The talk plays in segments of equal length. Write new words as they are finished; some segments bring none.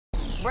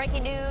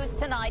Breaking news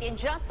tonight. In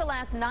just the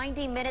last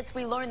 90 minutes,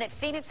 we learned that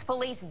Phoenix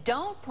police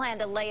don't plan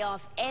to lay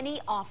off any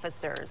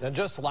officers. And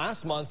just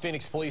last month,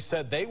 Phoenix police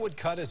said they would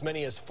cut as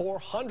many as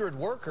 400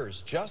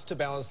 workers just to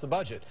balance the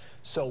budget.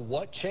 So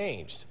what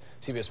changed?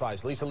 CBS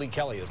 5's Lisa Lee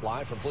Kelly is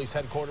live from police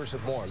headquarters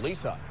with more.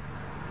 Lisa.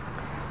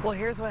 Well,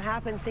 here's what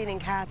happened, Sean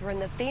and Catherine.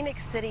 The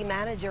Phoenix city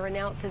manager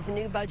announced his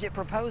new budget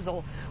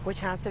proposal, which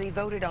has to be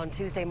voted on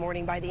Tuesday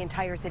morning by the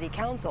entire city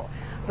council.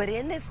 But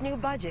in this new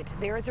budget,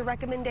 there is a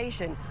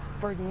recommendation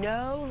for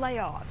no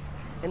layoffs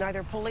in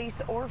either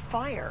police or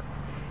fire.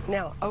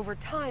 Now, over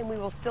time, we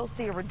will still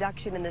see a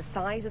reduction in the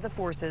size of the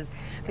forces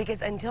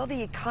because until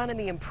the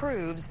economy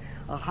improves,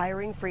 a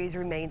hiring freeze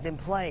remains in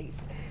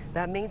place.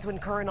 That means when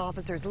current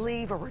officers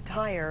leave or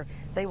retire,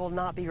 they will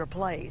not be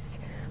replaced.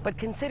 But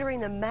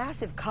considering the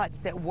massive cuts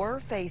that we're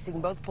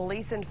facing, both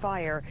police and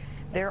fire,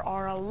 there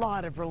are a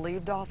lot of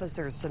relieved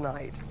officers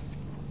tonight.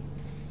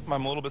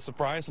 I'm a little bit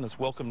surprised, and it's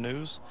welcome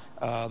news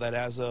that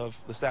as of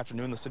this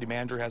afternoon, the city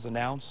manager has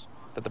announced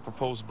that the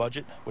proposed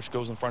budget, which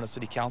goes in front of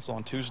City Council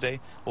on Tuesday,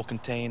 will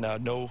contain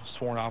no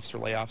sworn officer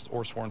layoffs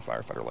or sworn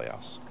firefighter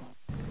layoffs.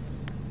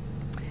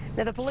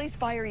 Now, the police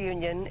fire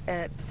union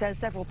says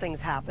several things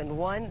happened.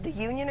 One, the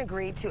union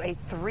agreed to a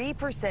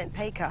 3%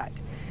 pay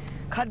cut.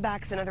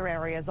 Cutbacks in other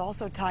areas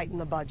also tightened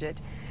the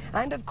budget.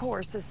 And, of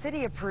course, the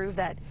city approved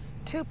that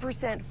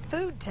 2%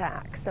 food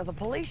tax. Now, the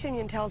police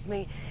union tells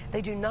me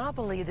they do not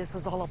believe this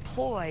was all a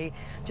ploy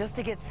just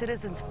to get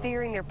citizens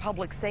fearing their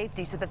public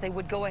safety so that they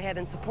would go ahead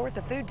and support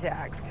the food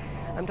tax.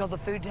 I'm told the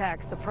food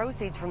tax, the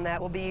proceeds from that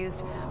will be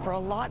used for a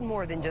lot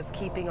more than just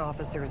keeping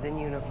officers in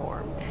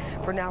uniform.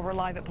 For now, we're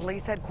live at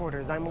police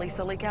headquarters. I'm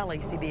Lisa Lee Kelly,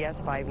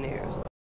 CBS 5 News.